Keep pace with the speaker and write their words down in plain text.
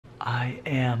I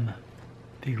am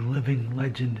the living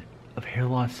legend of hair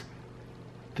loss,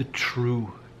 the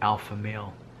true alpha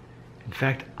male. In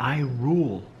fact, I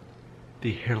rule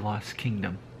the hair loss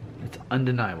kingdom. It's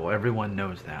undeniable. Everyone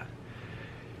knows that.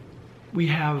 We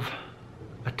have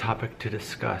a topic to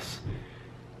discuss.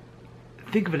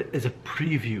 Think of it as a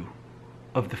preview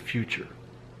of the future.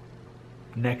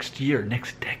 Next year,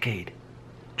 next decade,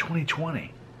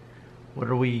 2020. What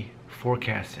are we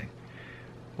forecasting?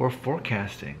 We're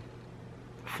forecasting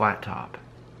flat top.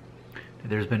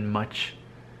 There's been much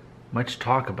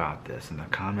talk about this in the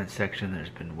comment section. There's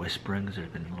been whisperings, there's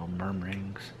been little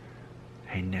murmurings.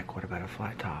 Hey Nick, what about a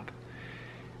flat top?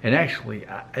 And actually,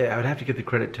 I would have to give the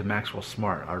credit to Maxwell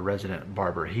Smart, our resident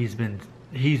barber. He's been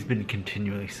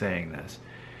continually saying this.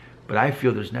 But I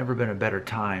feel there's never been a better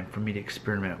time for me to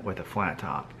experiment with a flat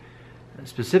top.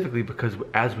 Specifically because,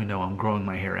 as we know, I'm growing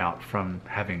my hair out from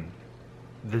having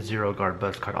the zero guard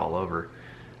buzz cut all over.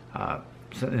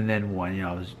 And then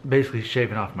I was basically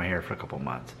shaving off my hair for a couple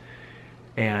months.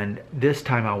 And this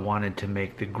time I wanted to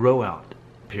make the grow out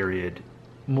period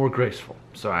more graceful.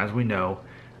 So as we know,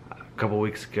 a couple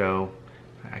weeks ago,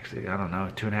 actually, I don't know,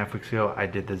 2.5 weeks ago, I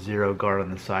did the zero guard on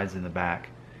the sides and the back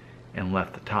and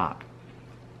left the top,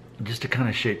 just to kind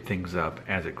of shape things up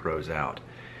as it grows out.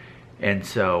 And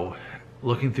so,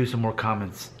 looking through some more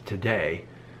comments today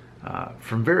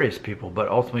from various people, but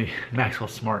ultimately Maxwell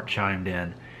Smart chimed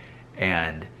in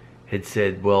and had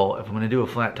said, well, if I'm going to do a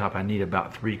flat top, I need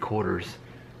about 3/4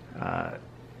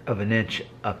 of an inch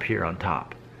up here on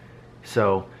top.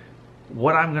 So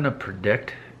what I'm going to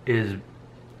predict is,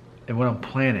 and what I'm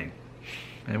planning,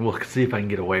 and we'll see if I can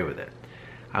get away with it,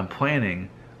 I'm planning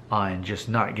on just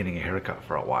not getting a haircut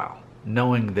for a while,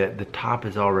 knowing that the top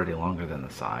is already longer than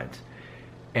the sides.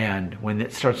 And when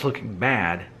it starts looking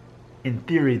bad, in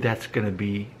theory, that's going to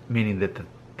be meaning that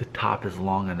the top is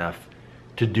long enough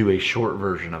to do a short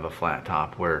version of a flat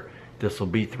top, where this will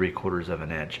be 3/4 of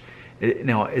an inch.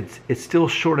 Now it's still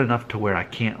short enough to where I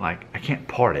can't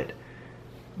part it,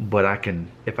 but I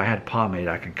can, if I had pomade,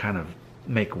 I can kind of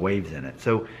make waves in it.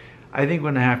 So I think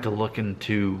we're going to have to look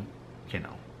into,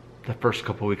 the first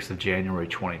couple weeks of January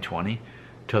 2020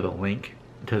 till the length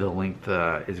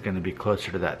is going to be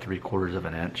closer to that 3/4 of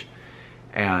an inch.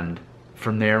 And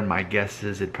from there, my guess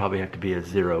is it'd probably have to be a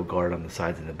zero guard on the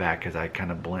sides and the back, as I kind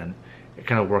of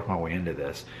work my way into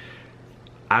this.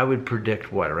 I would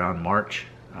predict around March,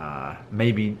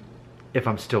 maybe, if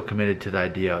I'm still committed to the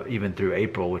idea, even through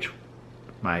April, which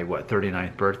my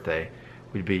 39th birthday,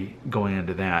 we'd be going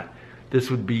into that. This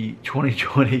would be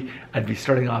 2020. I'd be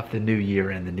starting off the new year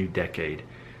and the new decade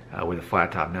with a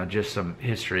flat top. Now, just some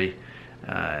history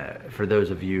for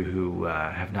those of you who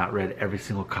have not read every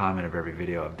single comment of every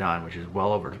video I've done, which is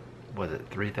well over, was it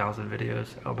 3,000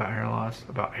 videos about hair loss,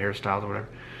 about hairstyles or whatever.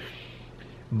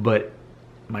 But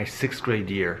my 6th grade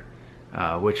year,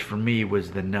 which for me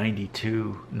was the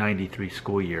 92-93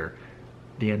 school year,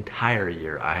 the entire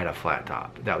year I had a flat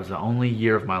top. That was the only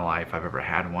year of my life I've ever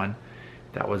had one.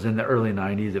 That was in the early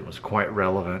 90s. It was quite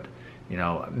relevant.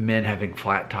 Men having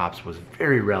flat tops was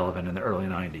very relevant in the early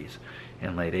 90s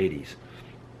and late 80s.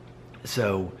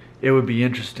 So it would be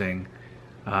interesting.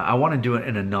 I want to do it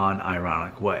in a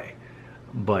non-ironic way,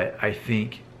 but I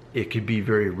think it could be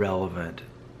very relevant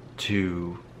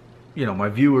to my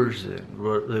viewers, and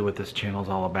really what this channel is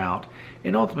all about.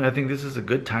 And ultimately, I think this is a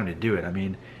good time to do it. I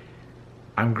mean,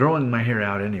 I'm growing my hair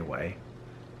out anyway.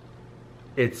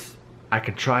 I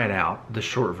could try it out, the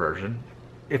short version.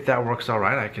 If that works all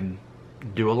right, I can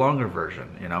do a longer version,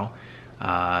 and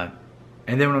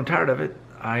then when I'm tired of it,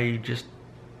 I just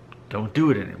don't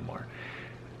do it anymore.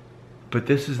 But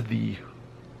this is the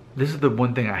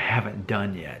one thing I haven't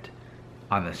done yet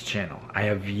on this channel.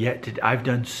 I've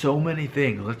done so many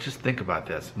things. Let's just think about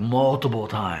this. Multiple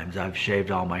times I've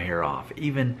shaved all my hair off.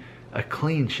 Even a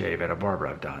clean shave at a barber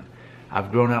I've done.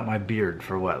 I've grown out my beard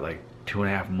for like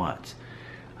 2.5 months.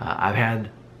 I've had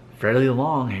fairly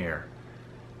long hair,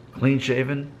 clean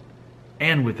shaven,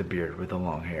 and with a beard with the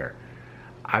long hair.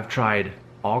 I've tried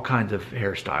all kinds of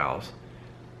hairstyles.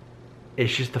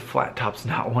 It's just the flat top's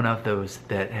not one of those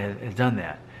that has done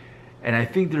that. And I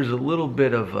think there's a little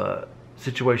bit of a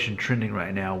situation trending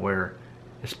right now where,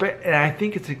 and I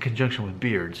think it's in conjunction with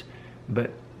beards,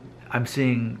 but I'm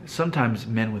seeing sometimes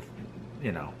men with,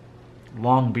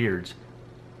 long beards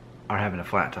are having a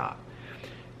flat top.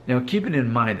 Now, keeping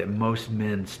in mind that most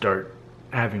men start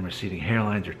having receding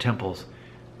hairlines or temples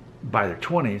by their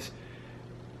 20s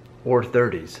or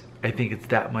 30s, I think it's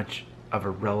that much of a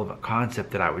relevant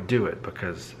concept that I would do it,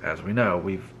 because as we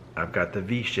know, I've got the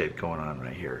V shape going on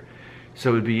right here.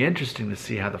 So it would be interesting to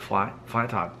see how the flat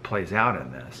top plays out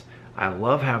in this. I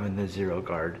love having the zero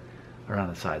guard around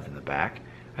the sides and the back.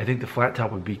 I think the flat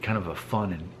top would be kind of a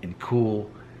fun and cool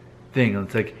thing.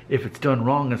 It's like, if it's done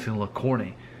wrong, it's going to look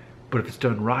corny. But if it's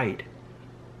done right,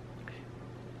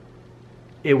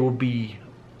 it will be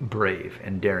brave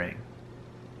and daring.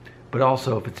 But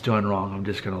also, if it's done wrong, I'm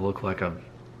just going to look like a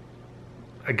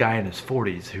guy in his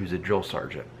 40s who's a drill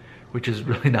sergeant, which is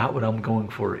really not what I'm going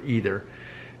for either.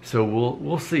 So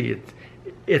we'll see.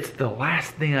 It's the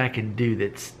last thing I can do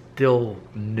that's still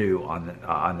new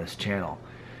on this channel.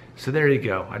 So there you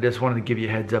go. I just wanted to give you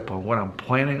a heads up on what I'm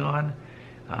planning on,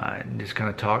 and just kind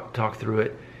of talk through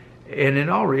it. And in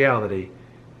all reality,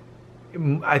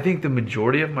 I think the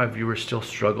majority of my viewers still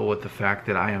struggle with the fact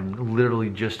that I am literally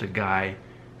just a guy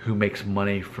who makes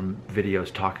money from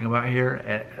videos talking about hair.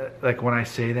 And like, when I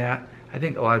say that, I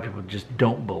think a lot of people just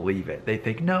don't believe it. They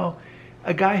think, no,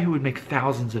 a guy who would make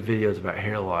thousands of videos about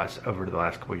hair loss over the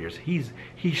last couple of years,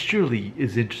 he surely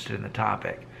is interested in the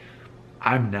topic.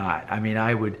 I'm not. I mean,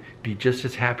 I would be just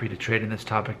as happy to trade in this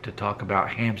topic to talk about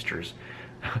hamsters,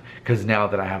 because now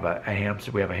that I have a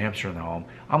hamster, we have a hamster in the home,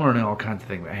 I'm learning all kinds of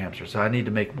things about hamsters, so I need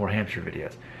to make more hamster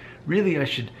videos. Really, I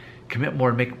should commit more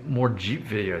and make more Jeep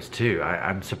videos too.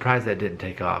 I'm surprised that didn't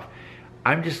take off.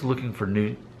 I'm just looking for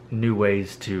new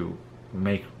ways to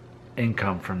make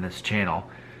income from this channel.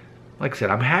 Like I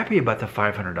said, I'm happy about the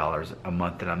 $500 a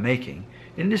month that I'm making.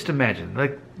 And just imagine,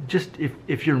 like, just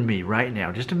if you're me right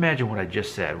now, just imagine what I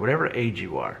just said, whatever age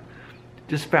you are.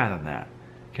 Just fathom that,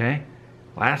 okay?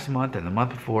 Last month and the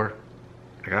month before,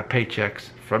 I got paychecks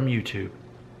from YouTube,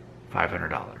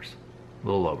 $500. A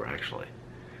little over, actually.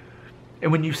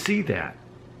 And when you see that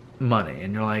money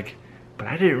and you're like, but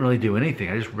I didn't really do anything.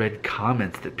 I just read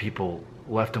comments that people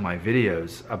left on my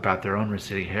videos about their own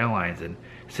receding hairlines and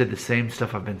said the same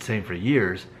stuff I've been saying for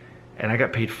years, and I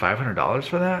got paid $500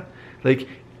 for that. Like,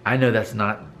 I know that's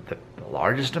not the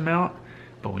largest amount,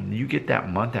 but when you get that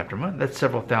month after month, that's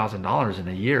several $1,000s in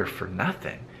a year for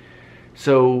nothing.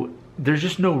 So there's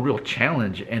just no real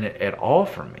challenge in it at all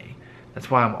for me.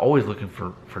 That's why I'm always looking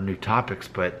for new topics,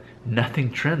 but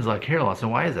nothing trends like hair loss.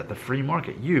 And why is that? The free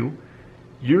market.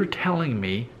 You're telling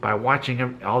me by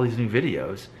watching all these new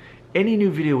videos, any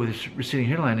new video with a receding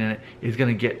hairline in it is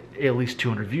going to get at least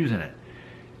 200 views in it.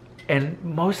 And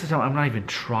most of the time, I'm not even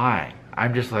trying.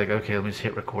 I'm just like, okay, let me just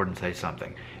hit record and say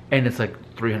something. And it's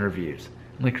like 300 views.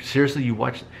 I'm like, seriously, you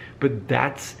watch? But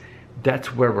that's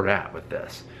where we're at with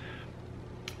this.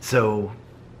 So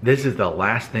this is the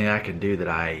last thing I can do that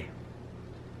I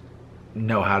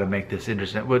know how to make this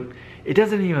interesting. But it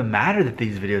doesn't even matter that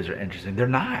these videos are interesting. They're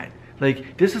not.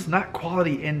 Like, this is not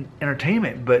quality in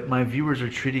entertainment, but my viewers are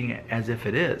treating it as if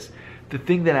it is. The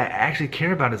thing that I actually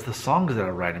care about is the songs that I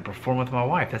write and perform with my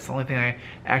wife. That's the only thing I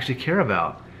actually care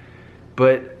about.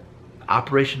 But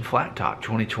Operation Flattop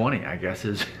 2020, I guess,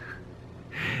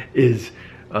 is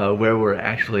where we're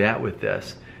actually at with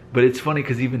this. But it's funny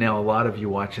because even now, a lot of you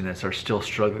watching this are still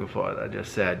struggling with what I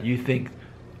just said. You think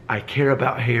I care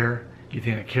about hair. You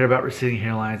think I care about receding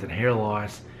hairlines and hair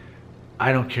loss.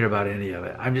 I don't care about any of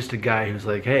it. I'm just a guy who's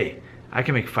like, hey, I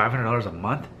can make $500 a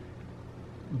month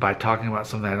by talking about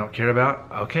something I don't care about.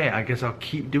 Okay, I guess I'll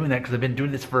keep doing that because I've been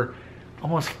doing this for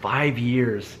almost 5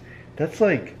 years. That's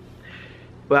like,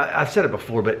 well, I've said it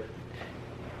before, but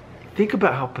think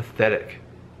about how pathetic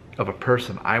of a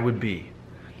person I would be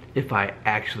if I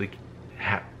actually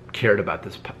cared about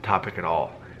this topic at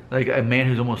all. Like a man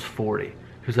who's almost 40,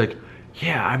 who's like,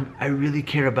 yeah, I really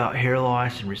care about hair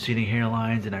loss and receding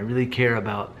hairlines, and I really care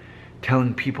about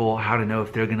telling people how to know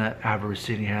if they're gonna have a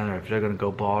receding hairline or if they're gonna go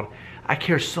bald. I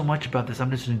care so much about this, I'm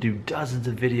just gonna do dozens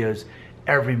of videos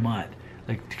every month,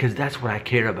 like, because that's what I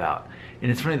care about.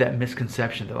 And it's funny, that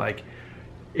misconception that, like,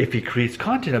 if he creates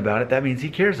content about it, that means he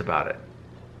cares about it.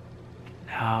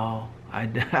 No, I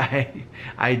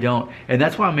don't. And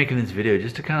that's why I'm making this video,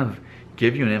 just to kind of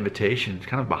give you an invitation. It's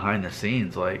kind of behind the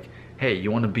scenes, like, hey,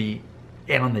 you want to be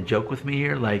in on the joke with me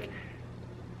here? Like,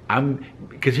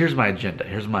 because here's my agenda,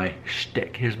 here's my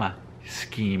shtick, here's my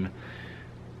scheme.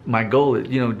 My goal is,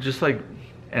 just like,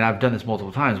 and I've done this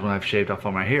multiple times when I've shaved off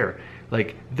all my hair,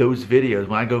 like those videos,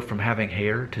 when I go from having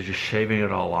hair to just shaving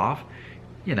it all off,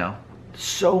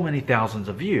 so many thousands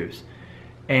of views.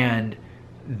 And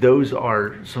those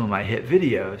are some of my hit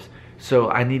videos. So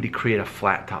I need to create a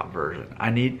flat top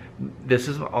version. This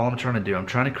is all I'm trying to do. I'm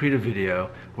trying to create a video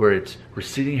where it's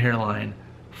receding hairline,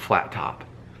 flat top,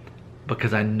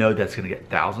 because I know that's gonna get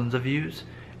thousands of views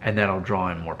and that'll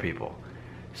draw in more people.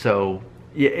 So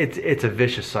yeah, it's a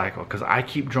vicious cycle, because I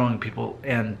keep drawing people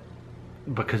in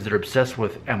because they're obsessed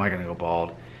with, am I gonna go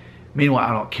bald? Meanwhile,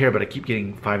 I don't care, but I keep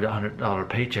getting $500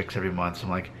 paychecks every month. So I'm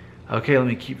like, okay, let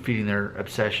me keep feeding their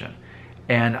obsession.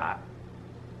 And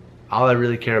all I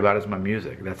really care about is my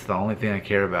music. That's the only thing I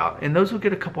care about. And those will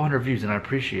get a couple hundred views, and I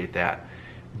appreciate that.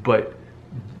 But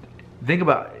think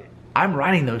about, I'm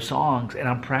writing those songs and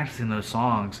I'm practicing those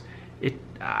songs.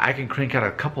 I can crank out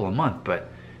a couple a month, but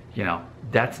you know,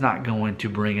 that's not going to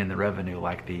bring in the revenue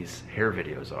like these hair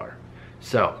videos are.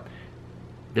 So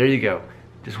there you go.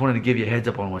 Just wanted to give you a heads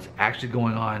up on what's actually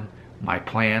going on, my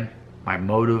plan, my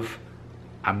motive.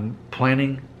 I'm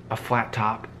planning a flat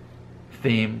top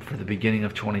theme for the beginning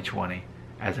of 2020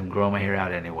 as I'm growing my hair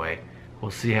out anyway. We'll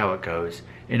see how it goes.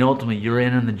 And ultimately, you're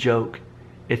in on the joke.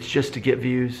 It's just to get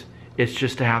views. It's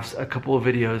just to have a couple of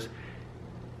videos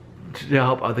to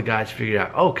help other guys figure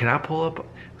out, oh, can I pull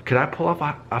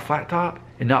off a flat top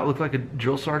and not look like a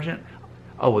drill sergeant?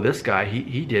 Oh, well, this guy,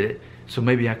 he did it, so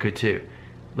maybe I could too.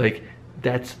 Like,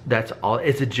 that's all.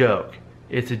 It's a joke.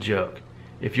 It's a joke.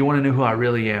 If you want to know who I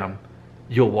really am,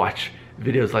 you'll watch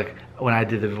videos like when I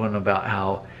did the one about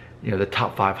how, you know, the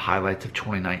top 5 highlights of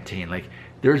 2019. Like,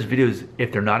 there's videos,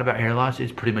 if they're not about hair loss,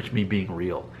 it's pretty much me being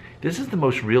real. This is the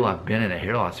most real I've been in a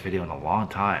hair loss video in a long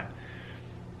time.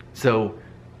 So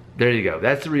there you go.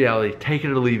 That's the reality. Take it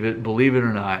or leave it. Believe it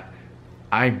or not,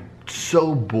 I'm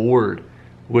so bored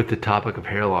with the topic of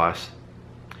hair loss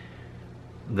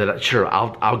that sure,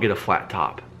 I'll get a flat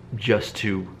top just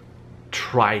to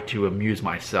try to amuse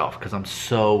myself, because I'm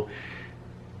so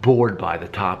bored by the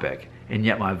topic, and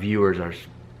yet my viewers are,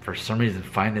 for some reason,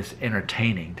 find this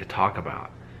entertaining to talk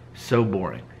about. So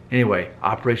boring. Anyway,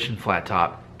 Operation Flat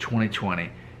Top 2020.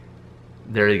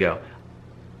 There you go.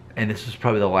 And this is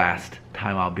probably the last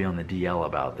time I'll be on the DL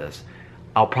about this.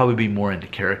 I'll probably be more into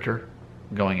character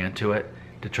going into it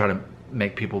to try to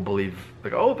make people believe,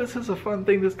 like, oh, this is a fun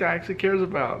thing this guy actually cares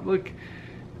about. Look,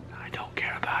 I don't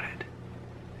care about it.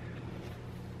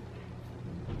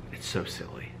 It's so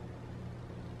silly.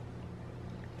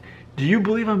 Do you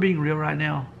believe I'm being real right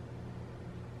now?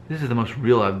 This is the most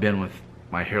real I've been with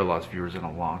my hair loss viewers in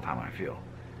a long time, I feel.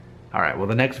 All right, well,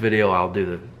 the next video, I'll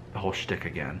do the whole shtick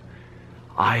again.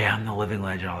 I am the living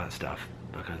legend, all that stuff,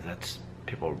 because that's,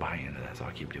 people are buying into that, so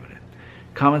I'll keep doing it.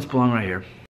 Comments belong right here.